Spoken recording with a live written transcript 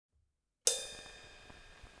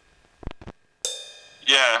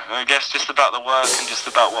yeah, I guess just about the work and just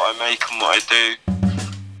about what I make and what I do.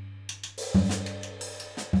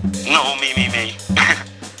 Not all me.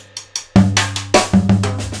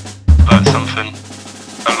 But something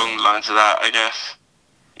along the lines of that, I guess.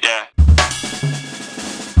 Yeah.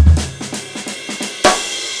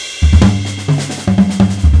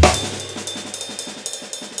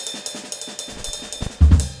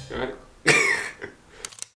 Right.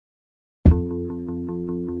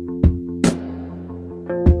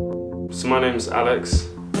 So my name's Alex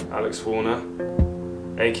Warner,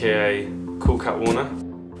 aka Cool Cat Warner,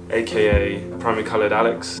 aka Primary Coloured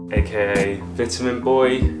Alex, aka Vitamin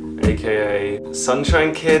Boy, aka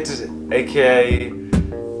Sunshine Kid, aka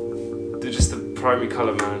just the primary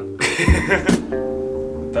colour man.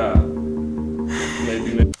 That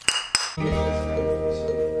maybe.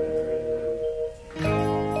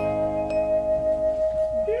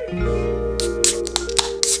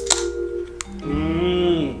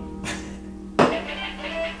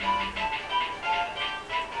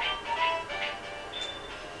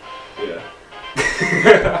 Yeah.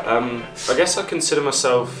 I guess I consider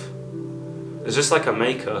myself as just like a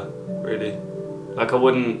maker, really. Like I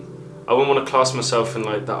wouldn't want to class myself in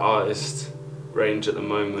like the artist range at the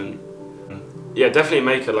moment. Yeah, definitely a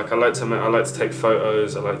maker. Like I like to take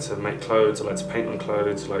photos. I like to make clothes. I like to paint on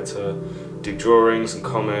clothes. I like to do drawings and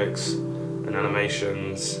comics and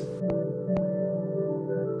animations.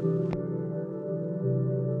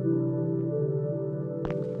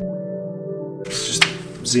 It's just a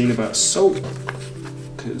zine about salt,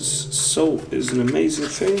 because salt is an amazing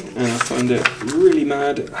thing, and I find it really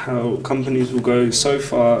mad how companies will go so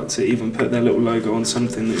far to even put their little logo on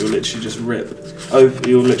something that you'll literally just rip.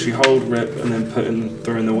 You'll literally hold, rip, and then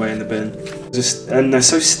throw them away in the bin. And they're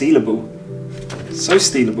so stealable. So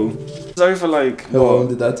stealable. It's over like... How long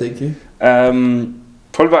did that take you?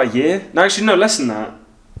 Probably about a year. No, actually no, less than that.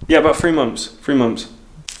 Yeah, about 3 months. 3 months.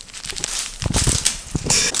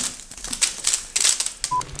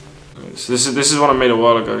 So this is one I made a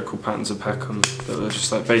while ago called Patterns of Peckham. That were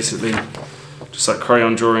just like basically just like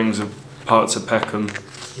crayon drawings of parts of Peckham.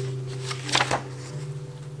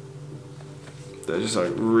 They're just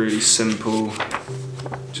like really simple,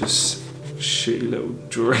 just shitty little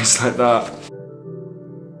drawings like that.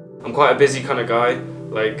 I'm quite a busy kind of guy.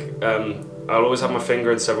 Like I'll always have my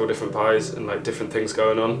finger in several different pies and like different things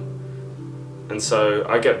going on. And so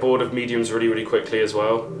I get bored of mediums really quickly as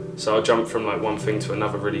well. So I'll jump from like one thing to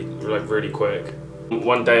another really quick.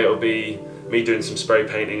 One day it'll be me doing some spray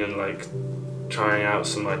painting and like trying out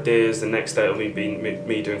some ideas. The next day it'll be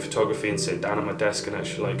me doing photography and sitting down at my desk and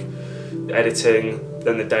actually like editing.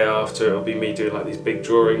 Then the day after it'll be me doing like these big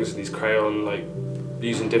drawings and these crayon, like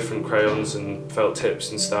using different crayons and felt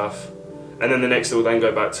tips and stuff. And then the next day will then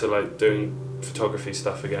go back to like doing photography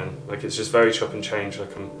stuff again. Like it's just very chop and change.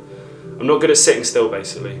 Like I'm not good at sitting still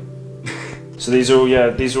basically. So these are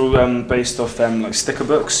all based off like sticker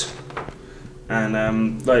books, and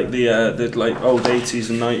like the like old 80s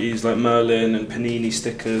and 90s like Merlin and Panini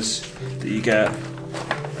stickers that you get.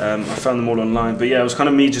 I found them all online, but yeah, it was kind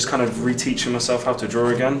of me just kind of reteaching myself how to draw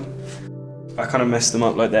again. I kind of messed them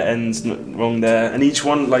up, like their ends wrong there, and each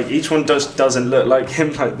one doesn't look like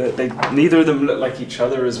him. Like neither of them look like each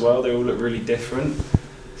other as well. They all look really different,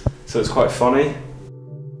 so it's quite funny.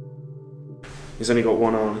 He's only got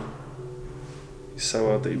one arm. He's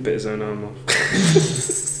so odd that he bit his own arm off.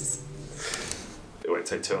 Wait,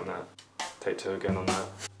 take two on that. Take two again on that.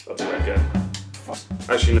 I'll do it again.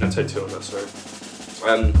 Actually, no, take two on that, sorry.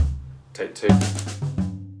 Take two.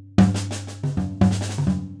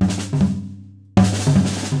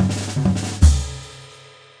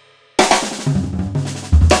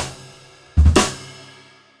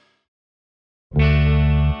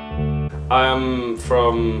 I'm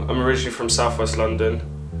originally from southwest London.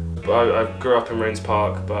 I grew up in Rains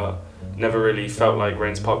Park, but never really felt like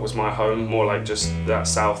Rains Park was my home. More like just that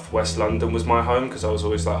southwest London was my home, because I was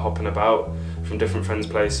always like hopping about from different friends'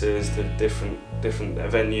 places to different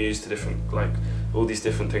venues to different like all these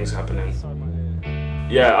different things happening.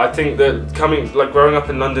 Yeah, I think that growing up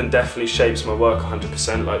in London definitely shapes my work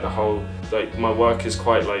 100%. Like the whole, like my work is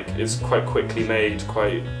quite quickly made,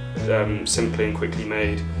 quite simply and quickly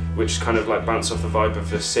made, which kind of like bounce off the vibe of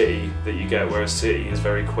the city that you get, whereas city is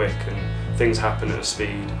very quick and things happen at a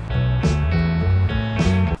speed.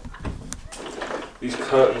 These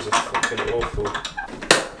curtains are fucking awful.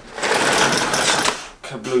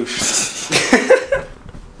 Kabloosh.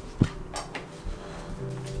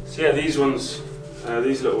 So yeah, these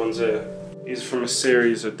little ones here, these are from a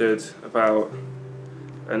series I did about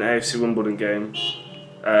an AFC Wimbledon game.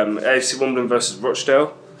 AFC Wimbledon versus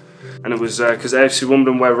Rochdale. And it was because AFC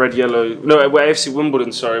Wimbledon wear red, yellow. No, AFC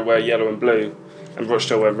Wimbledon, sorry, wear yellow and blue, and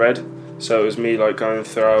Rochdale wear red. So it was me like going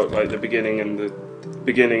throughout like the beginning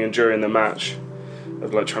and during the match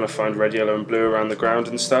of like trying to find red, yellow, and blue around the ground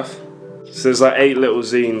and stuff. So there's like 8 little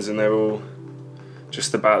zines, and they're all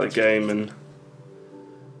just about the game. And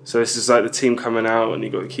so this is like the team coming out, and you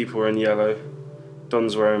got the keeper wearing yellow,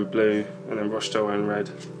 Don's wearing blue, and then Rochdale wearing red.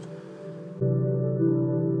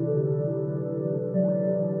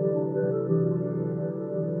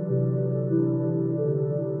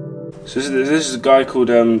 So this is a guy called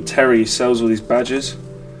Terry. He sells all these badges.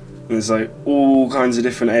 And there's like all kinds of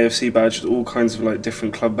different AFC badges, all kinds of like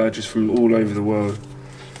different club badges from all over the world.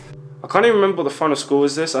 I can't even remember what the final score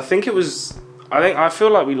was this. I feel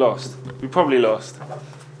like we lost. We probably lost.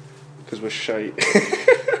 Because we're shite.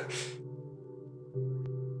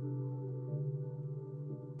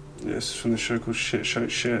 Yeah, this is from the show called Shit,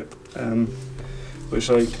 Shite, Shit. Which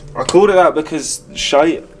like, I called it that because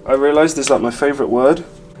shite, I realised, is like my favourite word.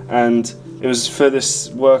 And it was for this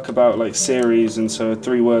work about like series, and so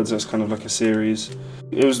 3 words, that's kind of like a series.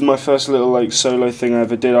 It was my first little like solo thing I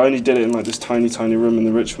ever did. I only did it in like this tiny room in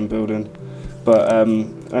the Richmond building. But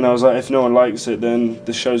and I was like, if no one likes it, then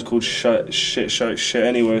the show's called Shit, Shite,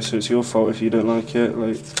 anyway, so it's your fault if you don't like it.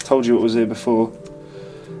 Like, I told you what was here before.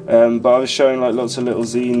 But I was showing like lots of little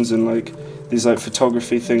zines and like these like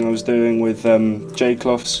photography thing I was doing with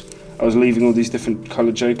J-cloths. I was leaving all these different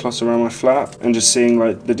coloured J-cloths around my flat and just seeing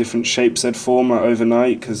like the different shapes they'd form like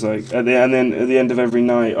overnight, because like at the end of every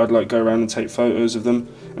night I'd like go around and take photos of them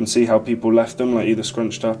and see how people left them, like either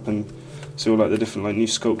scrunched up, and see all like the different like new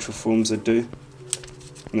sculptural forms they'd do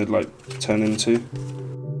and they'd like turn into.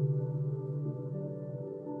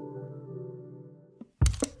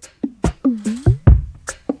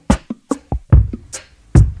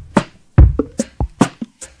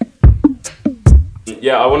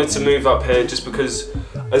 Yeah, I wanted to move up here just because,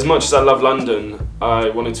 as much as I love London, I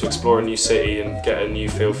wanted to explore a new city and get a new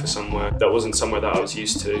feel for somewhere that wasn't somewhere that I was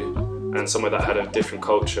used to, and somewhere that had a different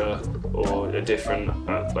culture or a different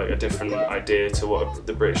idea to what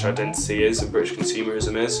the British identity is and British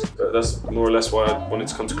consumerism is. But that's more or less why I wanted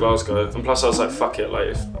to come to Glasgow. And plus I was like, fuck it,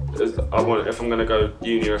 like if I'm going to go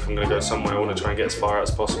uni or if I'm going to go somewhere, I want to try and get as far out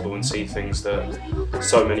as possible and see things that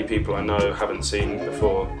so many people I know haven't seen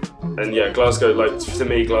before. And yeah, Glasgow, like to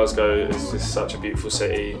me, Glasgow is just such a beautiful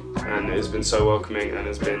city, and it has been so welcoming and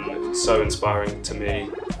has been so inspiring to me,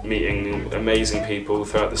 meeting amazing people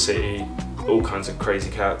throughout the city, all kinds of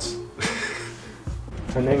crazy cats.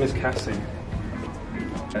 Her name is Cassie.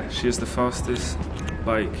 She is the fastest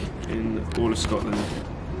bike in all of Scotland,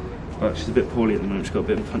 but she's a bit poorly at the moment. She's got a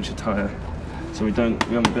bit of a punctured tyre, so we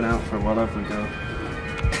haven't been out for a while, have we, girl?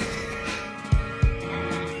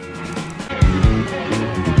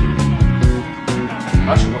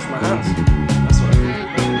 I should wash my hands. That's what I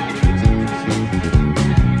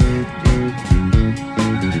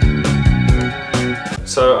do.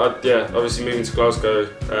 So yeah, obviously moving to Glasgow.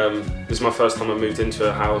 This is my first time I moved into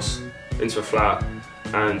a house, into a flat,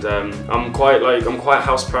 and I'm quite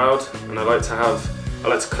house proud, and I like to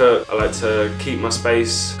cook. I like to keep my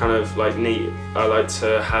space kind of like neat. I like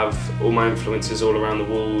to have all my influences all around the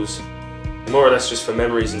walls, more or less just for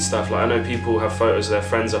memories and stuff. Like I know people have photos of their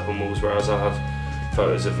friends up on walls, whereas I have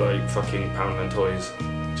photos of like fucking Poundland toys,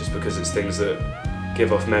 just because it's things that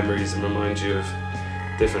give off memories and remind you of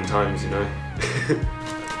different times, you know.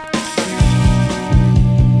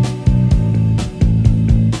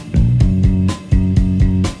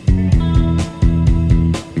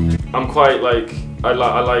 I'm quite like, I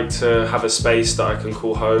like to have a space that I can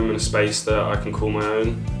call home and a space that I can call my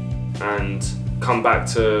own, and come back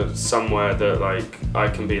to somewhere that like I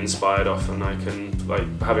can be inspired off, and I can like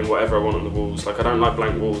having whatever I want on the walls. Like I don't like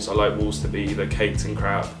blank walls. I like walls to be either caked in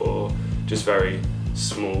crap or just very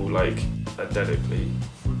small, like aesthetically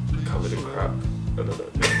covered in crap. I don't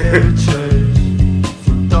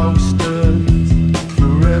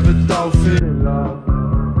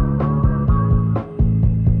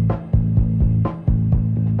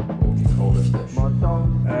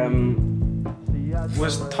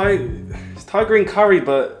was Thai green curry,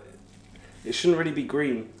 but it shouldn't really be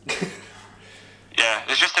green. Yeah,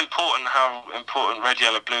 it's just important how important red,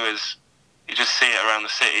 yellow, blue is. You just see it around the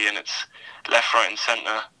city and it's left, right and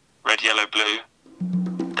centre. Red, yellow, blue.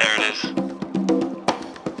 There it is.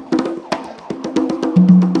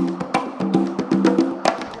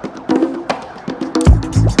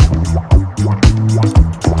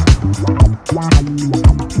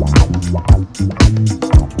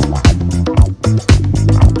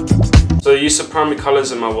 So the use of primary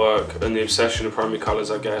colours in my work and the obsession of primary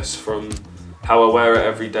colours, I guess, from how I wear it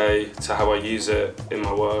every day to how I use it in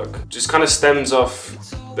my work. Just kind of stems off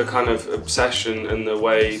the kind of obsession and the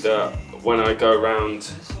way that when I go around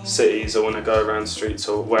cities or when I go around streets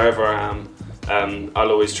or wherever I am,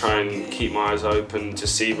 I'll always try and keep my eyes open to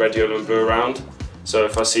see red, yellow and blue around. So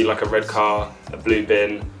if I see like a red car, a blue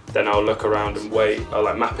bin, then I'll look around and wait, I'll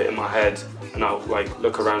like map it in my head and I'll like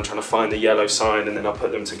look around trying to find the yellow sign and then I'll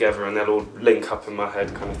put them together and they'll all link up in my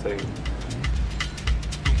head kind of thing.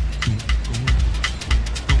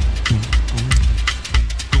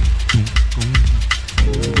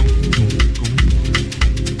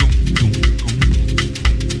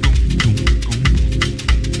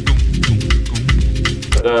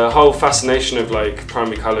 The whole fascination of like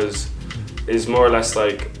primary colours is more or less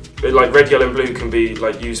like red, yellow and blue can be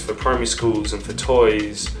like used for primary schools and for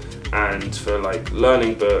toys and for like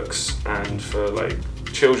learning books and for like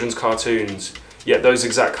children's cartoons, yet those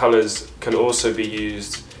exact colours can also be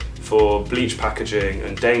used for bleach packaging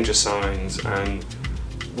and danger signs and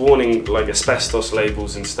warning like asbestos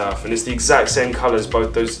labels and stuff, and it's the exact same colours,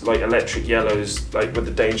 both those like electric yellows like with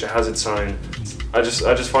the danger hazard sign. I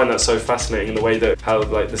just find that so fascinating in the way that how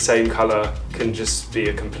like the same colour can just be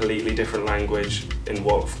a completely different language in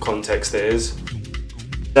what context it is.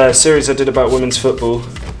 A series I did about women's football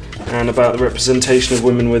and about the representation of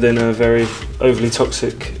women within a very overly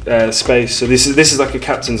toxic space. So this is like a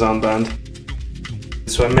captain's armband.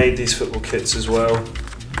 So I made these football kits as well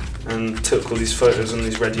and took all these photos on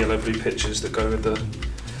these red, yellow, blue pictures that go with the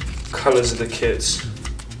colours of the kits.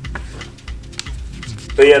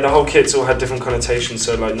 But yeah, the whole kits all had different connotations,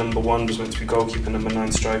 so like number 1 was meant to be goalkeeper, number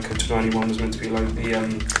 9 striker, 91 was meant to be like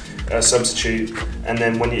the substitute, and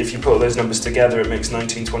then if you put all those numbers together it makes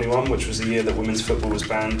 1921, which was the year that women's football was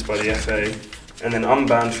banned by the FA, and then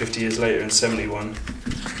unbanned 50 years later in 71,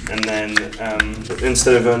 and then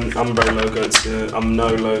instead of an Umbro logo it's an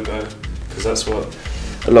UMNO logo, because that's what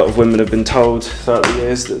a lot of women have been told throughout the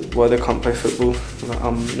years, that why they can't play football, like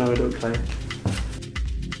no, don't play.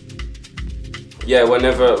 Yeah,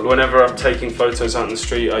 whenever I'm taking photos out in the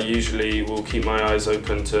street, I usually will keep my eyes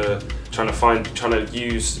open to trying to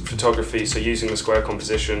use photography, so using the square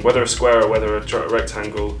composition, whether a square or whether a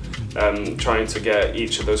rectangle, trying to get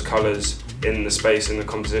each of those colours in the space in the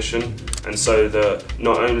composition, and so that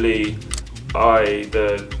not only I,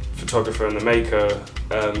 the photographer and the maker,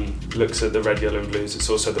 looks at the red, yellow and blues, it's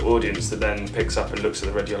also the audience that then picks up and looks at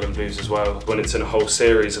the red, yellow and blues as well. When it's in a whole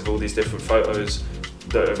series of all these different photos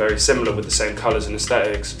that are very similar with the same colours and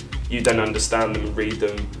aesthetics, you then understand them and read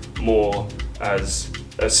them more as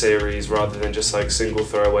a series rather than just like single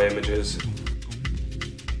throwaway images.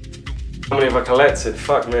 How many have I collected?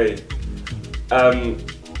 Fuck me.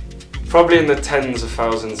 Probably in the tens of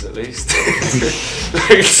thousands at least.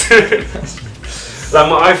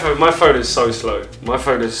 Like my phone is so slow. My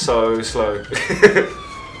phone is so slow.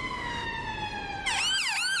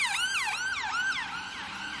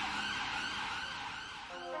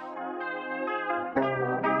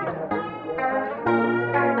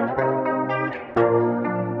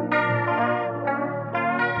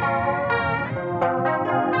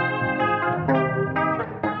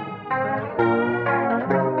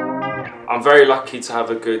 I'm very lucky to have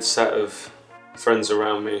a good set of friends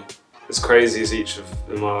around me. As crazy as each of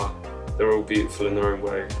them are, they're all beautiful in their own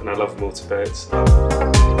way, and I love them all to bits. I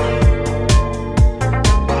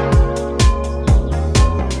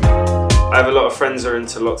have a lot of friends who are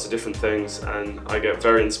into lots of different things, and I get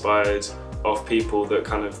very inspired of people that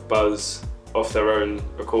kind of buzz off their own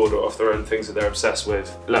accord or off their own things that they're obsessed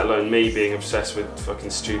with, let alone me being obsessed with fucking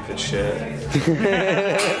stupid shit.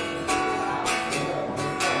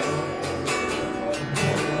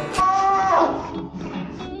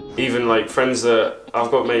 Even like friends that,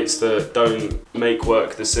 I've got mates that don't make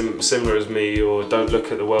work similar as me or don't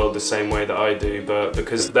look at the world the same way that I do, but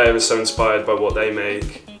because they're so inspired by what they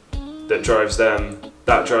make, that drives them,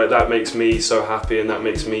 that makes me so happy, and that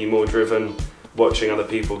makes me more driven watching other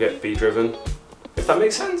people be driven. If that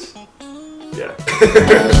makes sense? Yeah.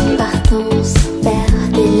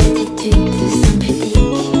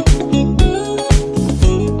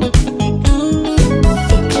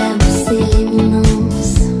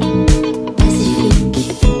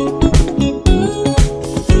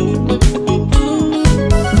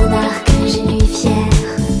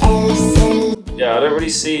 Yeah, I don't really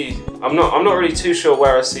see, I'm not really too sure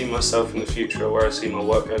where I see myself in the future or where I see my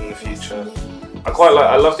work going in the future.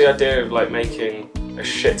 I love the idea of like making a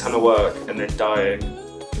shit ton of work and then dying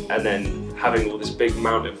and then having all this big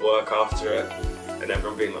amount of work after it and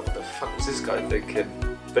everyone being like, what the fuck was this guy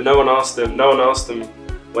thinking? But no one asked them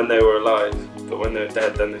when they were alive, but when they're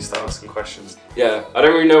dead then they start asking questions. Yeah, I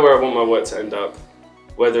don't really know where I want my work to end up.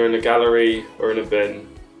 whether in a gallery or in a bin,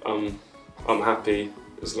 I'm happy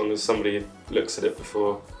as long as somebody looks at it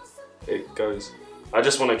before it goes. I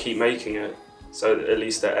just want to keep making it, so at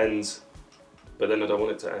least it ends, but then I don't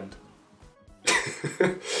want it to end.